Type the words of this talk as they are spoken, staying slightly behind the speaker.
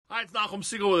Hi, it's Nachum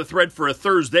Siegel with a thread for a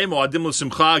Thursday. Moadim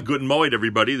l'simcha, good moed,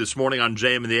 everybody. This morning on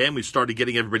JM and the AM, we started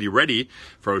getting everybody ready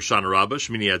for Hoshana Rabbah,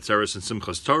 Shmini Atzeres, and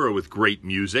Simchas Torah with great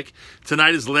music.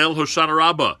 Tonight is Leil Hoshana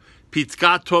Rabbah,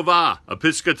 Pitzka Tova, a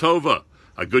Piska Tova,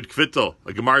 a good kvittel,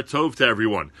 a Gemar Tov to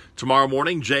everyone. Tomorrow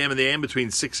morning, JM and the AM, between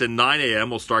 6 and 9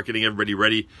 a.m., we'll start getting everybody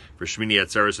ready for Shmini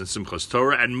Atzeres and Simchas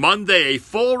Torah. And Monday, a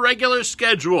full regular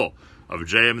schedule of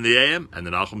JM and the AM and the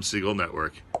Nachum Siegel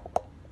Network.